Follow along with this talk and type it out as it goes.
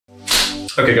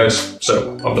Okay guys,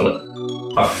 so I've done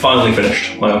it. I've finally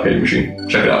finished my arcade machine.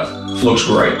 Check it out. Looks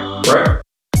great, right?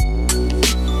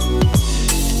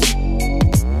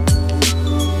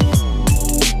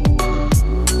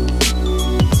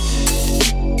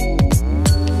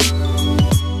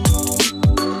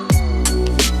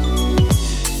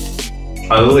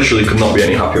 I literally could not be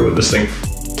any happier with this thing.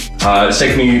 It's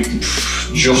taken me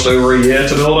just over a year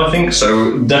to build, I think,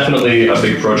 so definitely a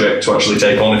big project to actually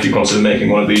take on if you consider making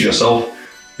one of these yourself.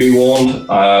 Be warned,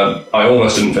 I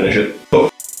almost didn't finish it,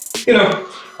 but, you know,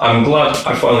 I'm glad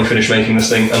I finally finished making this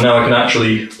thing, and now I can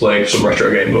actually play some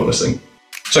retro games on this thing.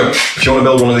 So, if you want to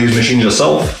build one of these machines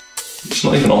yourself, it's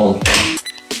not even on.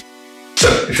 So,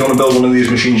 if you want to build one of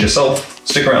these machines yourself,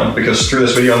 stick around, because through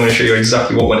this video I'm going to show you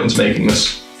exactly what went into making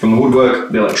this. From the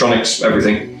woodwork, the electronics,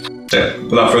 everything. So yeah,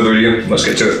 without further ado, let's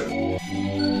get to it.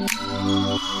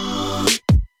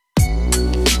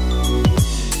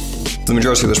 For the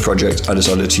majority of this project, I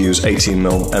decided to use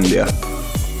 18mm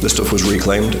MDF. This stuff was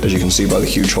reclaimed, as you can see by the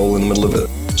huge hole in the middle of it,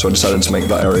 so I decided to make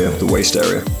that area the waste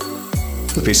area.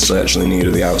 The pieces I actually need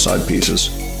are the outside pieces,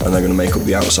 and they're going to make up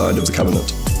the outside of the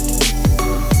cabinet.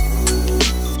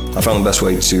 I found the best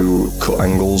way to cut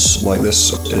angles like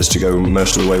this is to go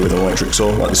most of the way with an electric saw,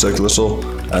 like the circular saw,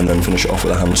 and then finish it off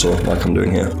with a hand saw, like I'm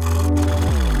doing here.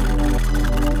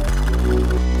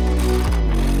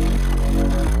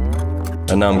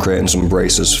 And now I'm creating some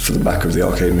braces for the back of the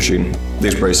arcade machine.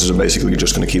 These braces are basically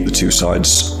just going to keep the two sides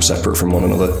separate from one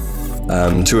another.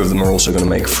 Two of them are also going to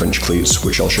make French cleats,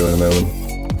 which I'll show in a moment.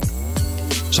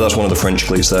 So that's one of the French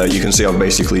cleats there. You can see I've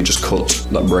basically just cut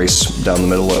that brace down the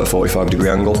middle at a 45-degree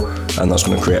angle, and that's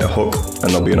going to create a hook,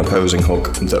 and there'll be an opposing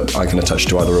hook that I can attach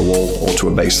to either a wall or to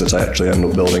a base that I actually end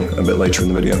up building a bit later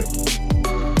in the video.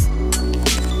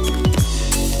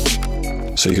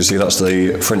 So you can see that's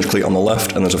the French cleat on the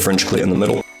left, and there's a French cleat in the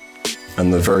middle,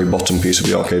 and the very bottom piece of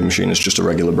the arcade machine is just a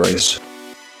regular brace.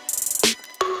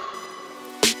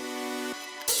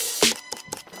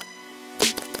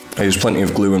 I used plenty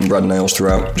of glue and brad nails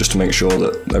throughout, just to make sure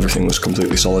that everything was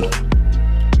completely solid.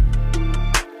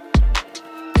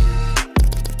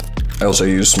 I also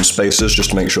used some spacers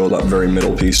just to make sure that very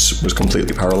middle piece was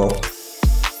completely parallel.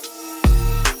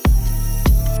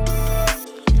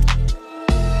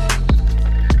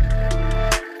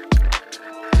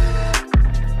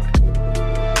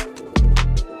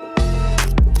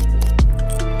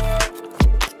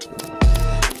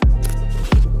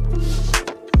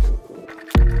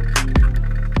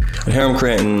 And here I'm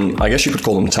creating, I guess you could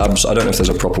call them tabs. I don't know if there's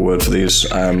a proper word for these,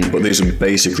 but these are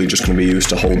basically just going to be used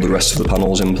to hold the rest of the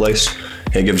panels in place.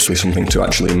 It gives me something to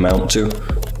actually mount to.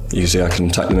 You see I can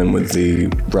tack them in with the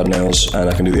brad nails, and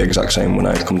I can do the exact same when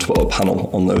I come to put a panel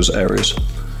on those areas.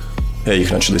 Here you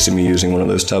can actually see me using one of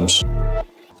those tabs.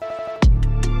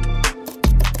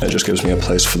 It just gives me a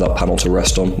place for that panel to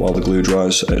rest on while the glue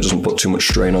dries, and it doesn't put too much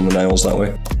strain on the nails that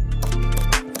way.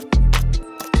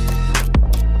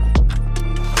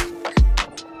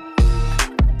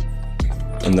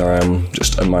 And there I am,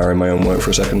 just admiring my own work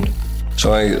for a second.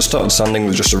 So I started sanding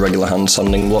with just a regular hand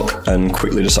sanding block and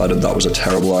quickly decided that was a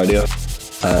terrible idea.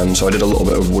 So I did a little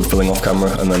bit of wood filling off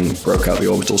camera and then broke out the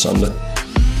orbital sander.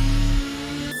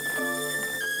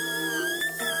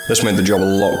 This made the job a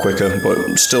lot quicker,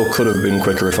 but still could have been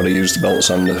quicker if I'd have used the belt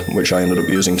sander, which I ended up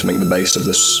using to make the base of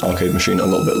this arcade machine a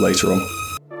little bit later on.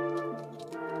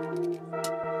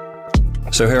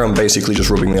 So here I'm basically just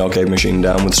rubbing the arcade machine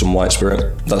down with some white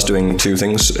spirit. That's doing two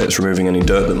things. It's removing any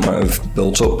dirt that might have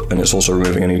built up, and it's also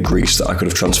removing any grease that I could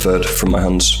have transferred from my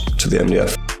hands to the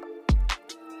MDF.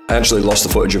 I actually lost the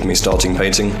footage of me starting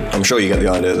painting. I'm sure you get the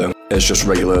idea though. It's just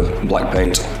regular black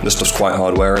paint. This stuff's quite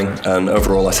hard wearing, and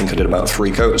overall I think I did about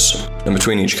 3 coats. And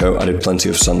between each coat I did plenty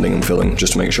of sanding and filling,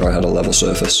 just to make sure I had a level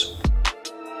surface.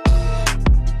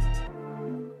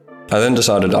 I then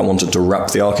decided I wanted to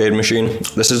wrap the arcade machine.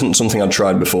 This isn't something I'd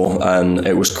tried before, and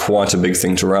it was quite a big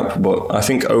thing to wrap, but I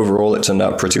think overall it turned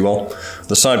out pretty well.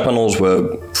 The side panels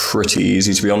were pretty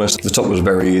easy, to be honest. The top was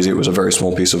very easy, it was a very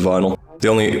small piece of vinyl. The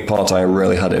only part I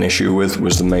really had an issue with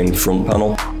was the main front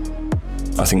panel.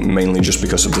 I think mainly just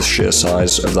because of the sheer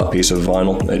size of that piece of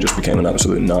vinyl, it just became an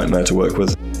absolute nightmare to work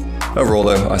with. Overall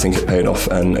though, I think it paid off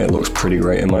and it looks pretty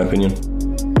great in my opinion.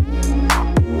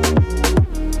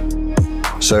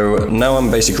 So now I'm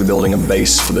basically building a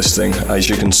base for this thing. As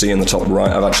you can see in the top right,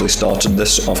 I've actually started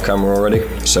this off camera already.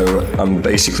 So I'm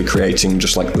basically creating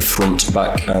just like the front,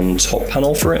 back and top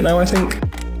panel for it now, I think.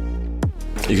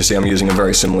 You can see I'm using a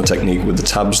very similar technique with the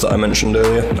tabs that I mentioned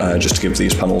earlier, just to give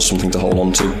these panels something to hold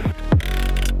on to.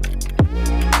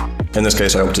 In this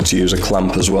case I opted to use a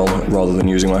clamp as well, rather than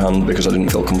using my hand because I didn't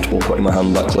feel comfortable putting my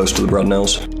hand that close to the brad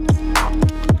nails.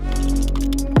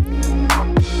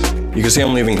 You can see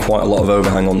I'm leaving quite a lot of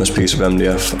overhang on this piece of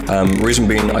MDF. Reason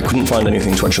being, I couldn't find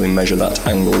anything to actually measure that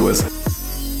angle with.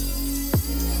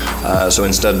 So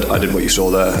instead I did what you saw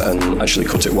there and actually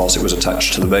cut it whilst it was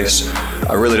attached to the base.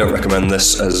 I really don't recommend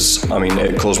this, as I mean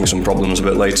it caused me some problems a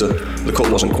bit later. The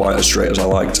cut wasn't quite as straight as I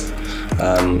liked.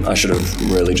 I should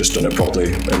have really just done it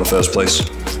properly in the first place.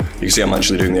 You can see I'm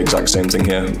actually doing the exact same thing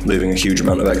here, leaving a huge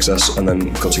amount of excess and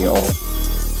then cutting it off.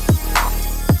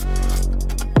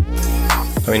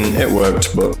 I mean, it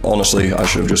worked, but honestly I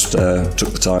should have just took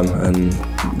the time and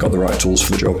got the right tools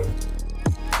for the job.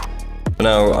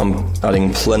 Now I'm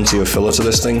adding plenty of filler to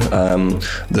this thing.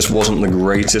 This wasn't the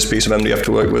greatest piece of MDF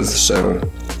to work with, so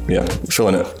yeah,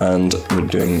 filling it, and we're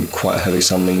doing quite a heavy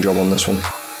sanding job on this one.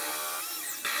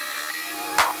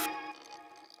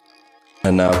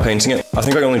 And now painting it. I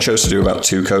think I only chose to do about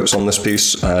 2 coats on this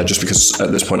piece, just because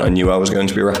at this point I knew I was going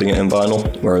to be wrapping it in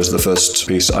vinyl, whereas the first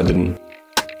piece I didn't.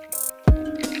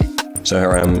 So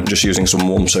here I am, just using some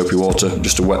warm soapy water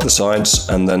just to wet the sides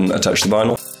and then attach the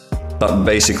vinyl. That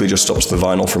basically just stops the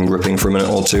vinyl from gripping for a minute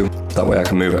or two. That way I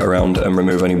can move it around and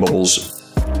remove any bubbles.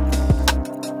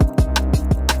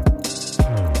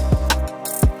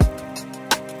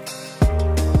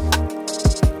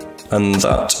 And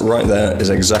that right there is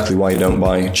exactly why you don't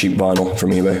buy cheap vinyl from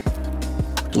eBay.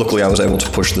 Luckily I was able to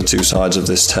push the 2 sides of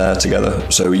this tear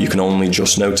together, so you can only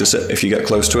just notice it if you get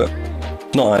close to it.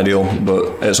 Not ideal,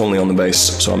 but it's only on the base,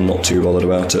 so I'm not too bothered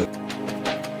about it.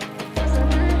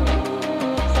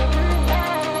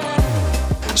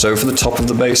 So for the top of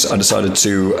the base, I decided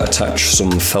to attach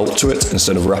some felt to it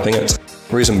instead of wrapping it.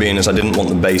 Reason being is I didn't want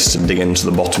the base to dig into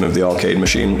the bottom of the arcade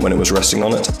machine when it was resting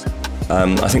on it.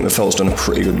 I think the felt's done a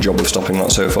pretty good job of stopping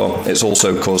that so far. It's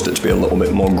also caused it to be a little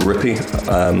bit more grippy.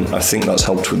 I think that's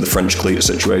helped with the French cleat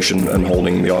situation and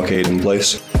holding the arcade in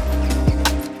place.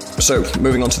 So,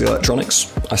 moving on to the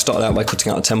electronics, I started out by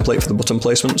cutting out a template for the button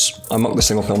placements. I mocked this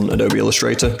thing up on Adobe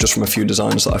Illustrator, just from a few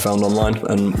designs that I found online,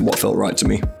 and what felt right to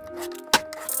me.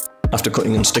 After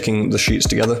cutting and sticking the sheets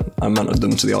together, I mounted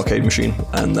them to the arcade machine,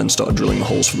 and then started drilling the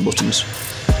holes for the buttons.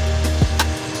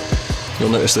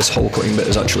 You'll notice this hole cutting bit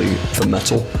is actually for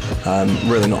metal.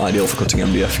 Really not ideal for cutting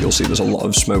MDF, you'll see there's a lot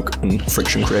of smoke and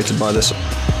friction created by this.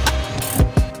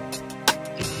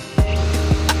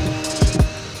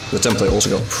 The template also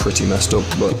got pretty messed up,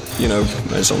 but you know,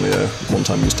 it's only a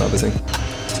one-time use type of thing.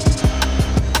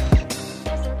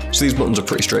 So these buttons are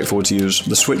pretty straightforward to use.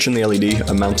 The switch and the LED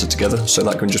are mounted together, so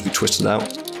that can just be twisted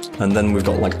out. And then we've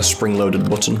got like a spring-loaded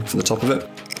button for the top of it.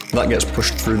 That gets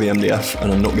pushed through the MDF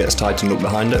and a nut gets tightened up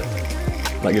behind it.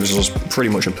 That gives us pretty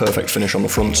much a perfect finish on the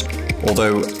front.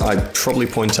 Although I'd probably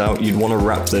point out you'd want to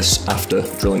wrap this after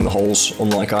drilling the holes,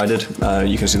 unlike I did.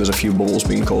 You can see there's a few bubbles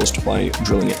being caused by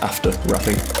drilling it after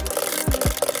wrapping.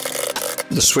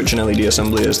 The switch and LED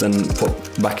assembly is then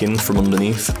put back in from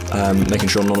underneath, making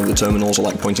sure none of the terminals are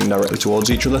like pointing directly towards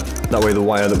each other. That way the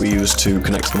wire that we use to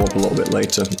connect them up a little bit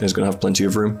later is going to have plenty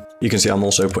of room. You can see I'm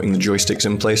also putting the joysticks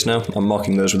in place now. I'm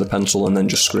marking those with a pencil and then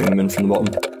just screwing them in from the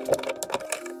bottom.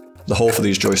 The hole for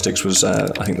these joysticks was,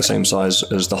 I think, the same size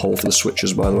as the hole for the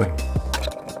switches, by the way.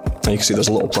 And you can see there's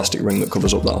a little plastic ring that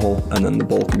covers up that hole, and then the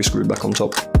ball can be screwed back on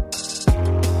top.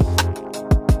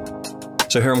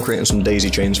 So here I'm creating some daisy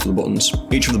chains for the buttons.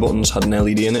 Each of the buttons had an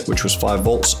LED in it, which was 5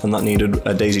 volts, and that needed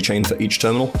a daisy chain for each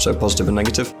terminal, so positive and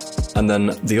negative. And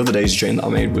then the other daisy chain that I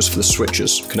made was for the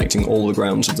switches, connecting all the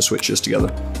grounds of the switches together.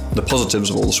 The positives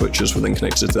of all the switches were then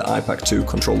connected to the iPac 2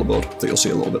 controller board that you'll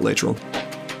see a little bit later on.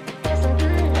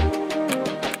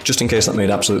 Just in case that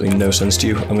made absolutely no sense to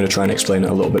you, I'm going to try and explain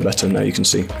it a little bit better now you can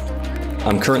see.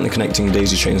 I'm currently connecting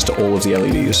daisy chains to all of the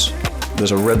LEDs.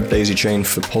 There's a red daisy chain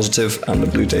for positive and a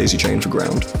blue daisy chain for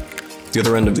ground. The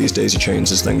other end of these daisy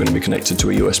chains is then going to be connected to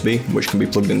a USB, which can be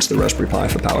plugged into the Raspberry Pi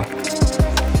for power.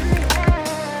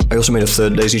 I also made a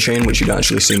third daisy chain, which you don't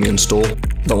actually see me install.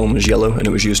 That one was yellow, and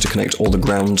it was used to connect all the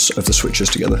grounds of the switches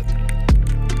together.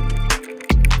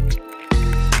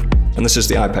 And this is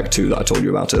the iPac 2 that I told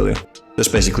you about earlier. This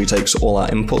basically takes all our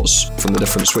inputs from the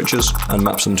different switches and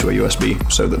maps them to a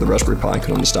USB so that the Raspberry Pi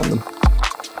can understand them.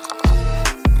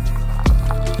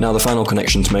 Now the final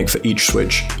connection to make for each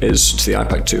switch is to the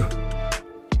iPac 2.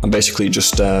 I basically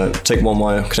just take one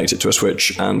wire, connect it to a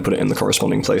switch, and put it in the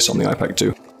corresponding place on the iPac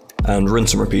 2. And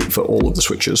rinse and repeat for all of the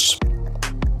switches.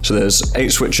 So there's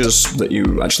 8 switches that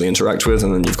you actually interact with,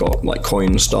 and then you've got like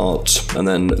coin, start, and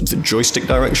then the joystick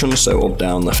direction, so up,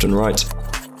 down, left and right.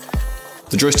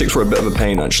 The joysticks were a bit of a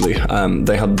pain actually.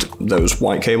 They had those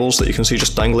white cables that you can see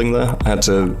just dangling there. I had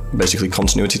to basically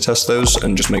continuity test those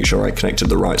and just make sure I connected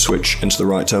the right switch into the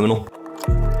right terminal.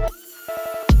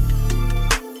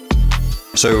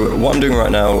 So what I'm doing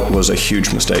right now was a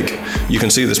huge mistake. You can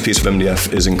see this piece of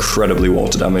MDF is incredibly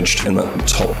water damaged in that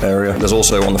top area. There's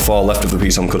also on the far left of the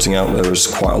piece I'm cutting out, there is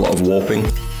quite a lot of warping.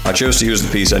 I chose to use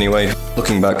the piece anyway.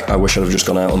 Looking back, I wish I'd have just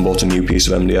gone out and bought a new piece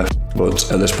of MDF,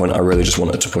 but at this point I really just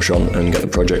wanted to push on and get the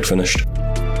project finished.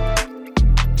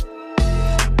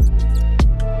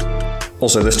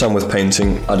 Also, this time with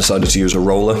painting, I decided to use a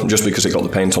roller just because it got the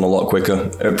paint on a lot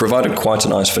quicker. It provided quite a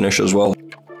nice finish as well.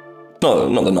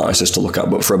 Not the nicest to look at,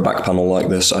 but for a back panel like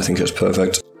this, I think it's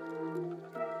perfect.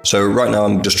 So right now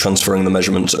I'm just transferring the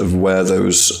measurements of where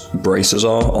those braces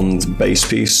are on the base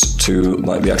piece to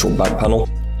like the actual back panel.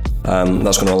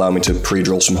 That's going to allow me to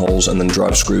pre-drill some holes and then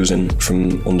drive screws in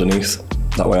from underneath.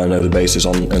 That way I know the base is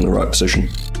in the right position.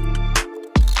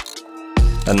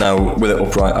 And now with it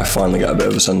upright, I finally get a bit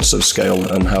of a sense of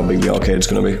scale and how big the arcade's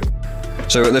going to be.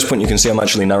 So at this point you can see I'm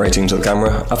actually narrating to the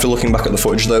camera. After looking back at the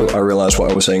footage though, I realised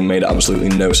what I was saying made absolutely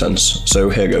no sense. So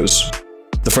here goes.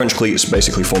 The French cleats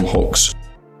basically form hooks.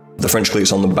 The French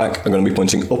cleats on the back are going to be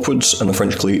pointing upwards, and the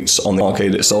French cleats on the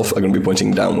arcade itself are going to be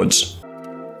pointing downwards.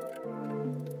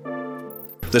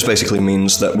 This basically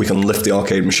means that we can lift the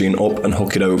arcade machine up and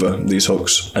hook it over these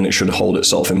hooks, and it should hold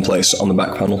itself in place on the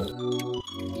back panel.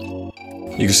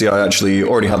 You can see I actually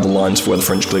already had the lines for where the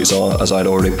French cleats are, as I'd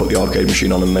already put the arcade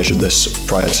machine on and measured this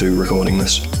prior to recording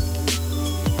this.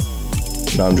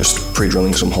 Now I'm just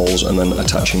pre-drilling some holes and then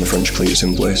attaching the French cleats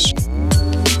in place.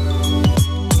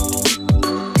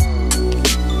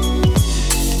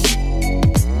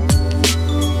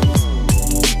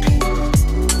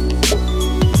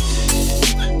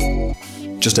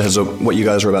 Just a heads up, what you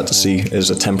guys are about to see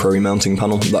is a temporary mounting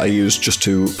panel that I used just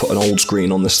to put an old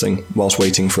screen on this thing whilst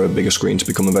waiting for a bigger screen to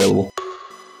become available.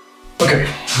 Okay,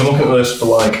 I've been looking at this for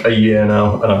like a year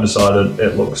now and I've decided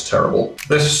it looks terrible.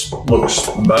 This looks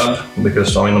bad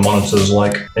because I mean the monitor's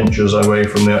like inches away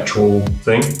from the actual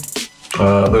thing.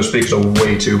 Those speakers are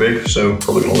way too big, so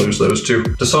probably gonna lose those too.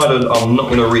 Decided I'm not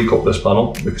gonna recut this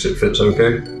panel because it fits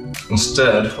okay.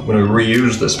 Instead, I'm gonna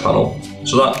reuse this panel.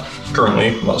 So that,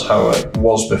 currently, that's how it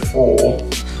was before.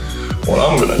 What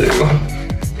I'm gonna do,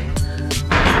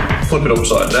 flip it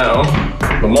upside down.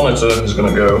 The monitor is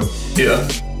gonna go here.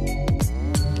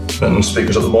 And the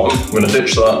speakers at the bottom. I'm gonna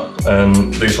ditch that,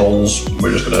 and these holes,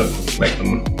 we're just gonna make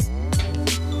them.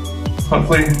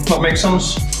 Hopefully that makes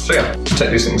sense. So yeah, take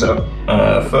these things out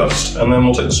first, and then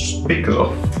we'll take the speakers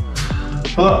off.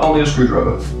 For that, I'll need a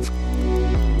screwdriver.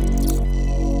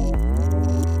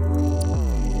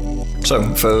 So,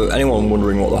 for anyone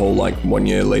wondering what the whole 1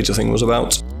 year later thing was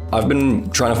about, I've been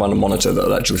trying to find a monitor that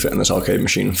would actually fit in this arcade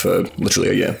machine for literally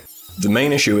a year. The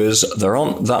main issue is there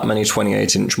aren't that many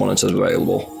 28-inch monitors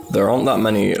available. There aren't that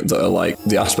many that are like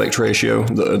the aspect ratio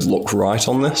that would look right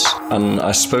on this. And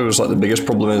I suppose the biggest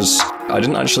problem is I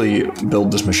didn't actually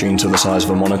build this machine to the size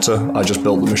of a monitor. I just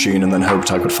built the machine and then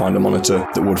hoped I could find a monitor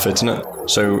that would fit in it.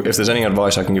 So if there's any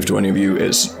advice I can give to any of you,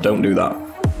 it's don't do that.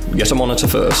 Get a monitor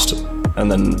first,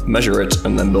 and then measure it,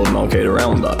 and then build an arcade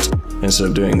around that, instead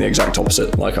of doing the exact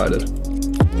opposite like I did.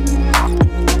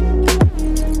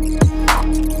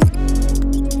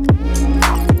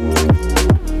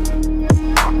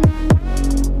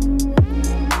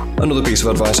 Another piece of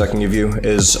advice I can give you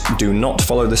is do not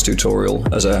follow this tutorial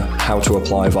as a how to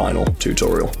apply vinyl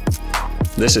tutorial.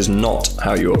 This is not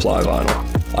how you apply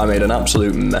vinyl. I made an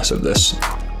absolute mess of this.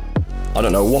 I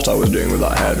don't know what I was doing with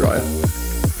that hairdryer.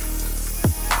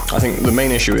 I think the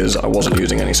main issue is I wasn't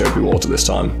using any soapy water this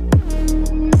time.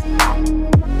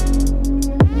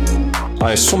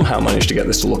 I somehow managed to get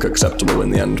this to look acceptable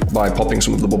in the end by popping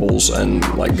some of the bubbles and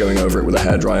going over it with a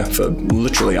hairdryer for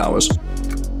literally hours.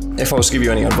 If I was to give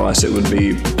you any advice, it would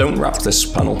be don't wrap this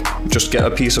panel. Just get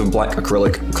a piece of black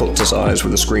acrylic cut to size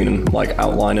with a screen and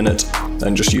outline in it,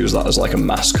 and just use that as a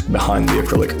mask behind the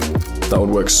acrylic. That would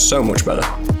work so much better.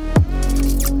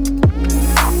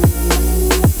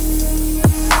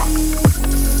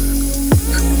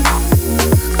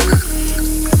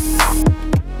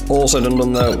 All said and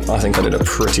done though, I think I did a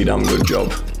pretty damn good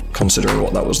job, considering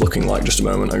what that was looking like just a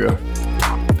moment ago.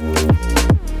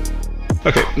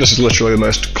 Okay, this is literally the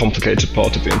most complicated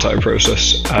part of the entire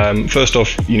process. First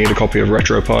off, you need a copy of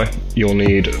RetroPie. You'll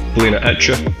need Boolean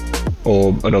Etcher,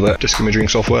 or another disk imaging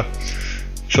software.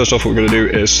 First off, what we're going to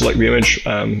do is select the image.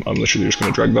 I'm literally just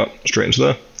going to drag that straight into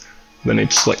there. Then need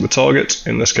to select the target.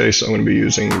 In this case, I'm going to be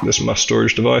using this mass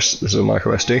storage device. This is a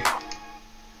micro SD.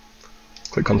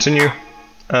 Click Continue,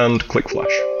 and click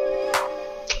Flash.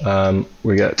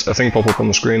 We get a thing pop up on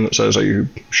the screen that says, are you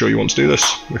sure you want to do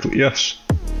this? We click yes.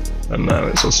 And now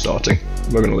it says starting.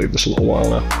 We're going to leave this a little while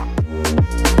now.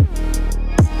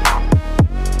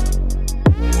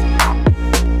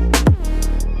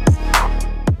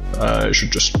 it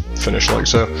should just finish like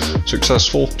so.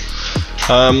 Successful.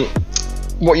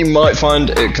 What you might find,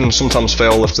 it can sometimes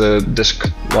fail if the disk,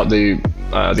 like the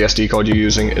SD card you're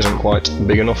using, isn't quite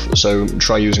big enough, so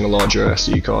try using a larger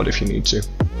SD card if you need to.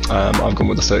 I've gone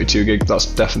with a 32 gig, that's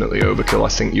definitely overkill. I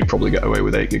think you'd probably get away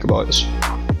with 8 gigabytes.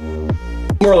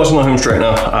 More or less on the home straight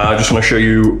now. I just want to show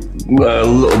you a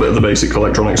little bit of the basic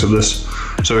electronics of this.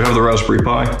 So we have the Raspberry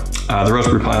Pi. The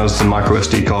Raspberry Pi has the micro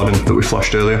SD card in that we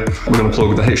flashed earlier. We're going to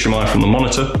plug the HDMI from the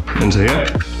monitor into here.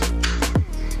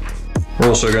 We're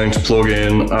also going to plug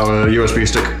in our USB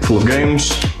stick full of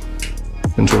games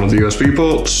into one of the USB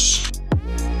ports.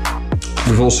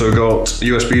 We've also got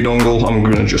USB dongle. I'm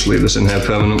going to just leave this in here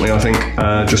permanently, I think,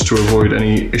 just to avoid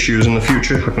any issues in the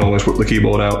future. I can always whip the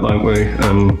keyboard out that way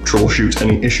and troubleshoot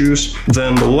any issues.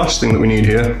 Then the last thing that we need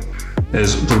here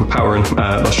is plug the power in.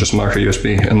 That's just micro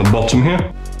USB in the bottom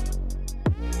here.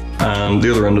 And the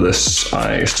other end of this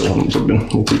I still haven't plugged in.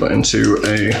 We'll plug that into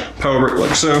a power brick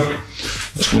like so.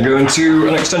 It's going to go into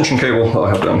an extension cable that I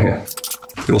have down here.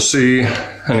 You'll see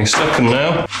any second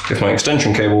now, if my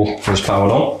extension cable is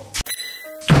powered on,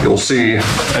 you'll see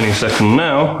any second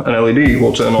now an LED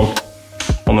will turn on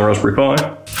the Raspberry Pi.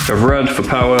 You have red for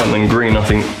power and then green I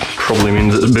think probably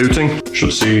means it's booting.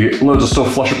 Should see loads of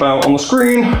stuff flash about on the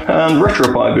screen and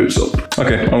RetroPie boots up.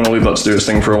 Okay, I'm going to leave that to do its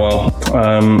thing for a while.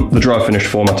 The drive finished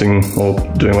formatting or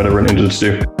doing whatever it needed to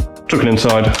do. Took it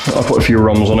inside, I put a few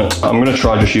ROMs on it. I'm going to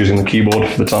try just using the keyboard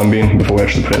for the time being before we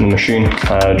actually put it in the machine,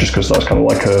 just because that's kind of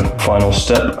like a final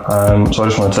step. So I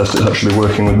just want to test it's actually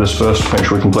working with this first, make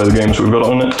sure we can play the games that we've got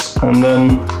on it, and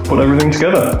then put everything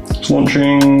together. It's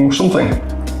launching something.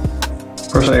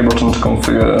 Press A button to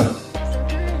configure.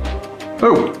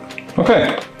 Oh,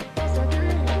 okay.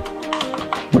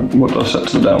 What did I set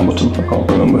to the down button? I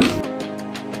can't remember.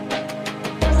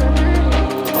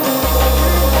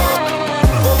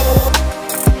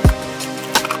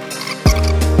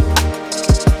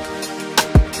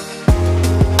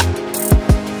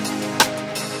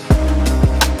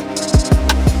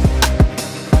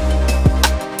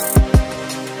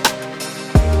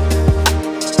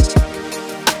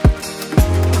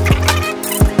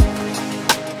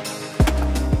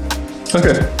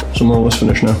 Okay, so more or less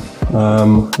finished now.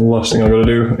 The last thing I've got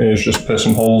to do is just put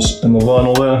some holes in the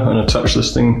vinyl there and attach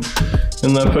this thing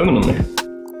in there permanently.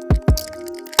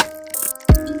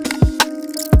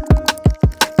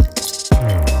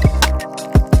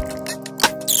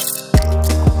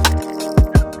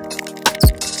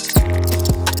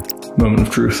 Moment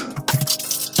of truth.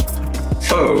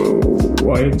 Oh,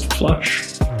 why did it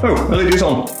flash? Oh, LED's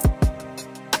on.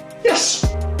 Yes!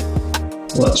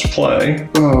 Let's play.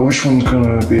 Oh, which one's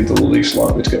gonna be the least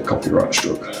likely to get copyright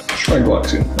struck? Try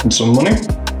Galaxian and some money.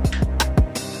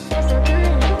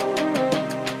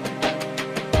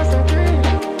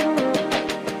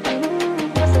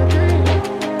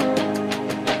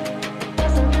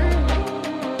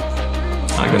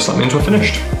 I guess that means we're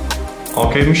finished.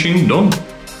 Arcade machine done.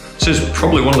 This is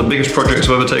probably one of the biggest projects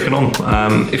I've ever taken on.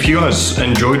 If you guys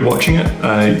enjoyed watching it,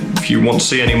 if you want to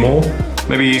see any more,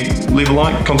 maybe leave a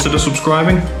like, consider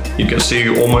subscribing. You get to see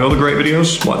all my other great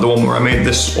videos, like the one where I made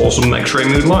this awesome X-ray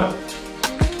mood light.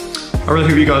 I really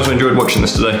hope you guys have enjoyed watching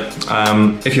this today.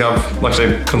 If you have, like I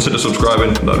say, consider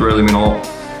subscribing, that'd really mean a lot.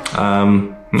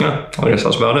 Yeah, I guess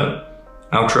that's about it.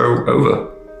 Outro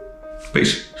over.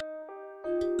 Peace.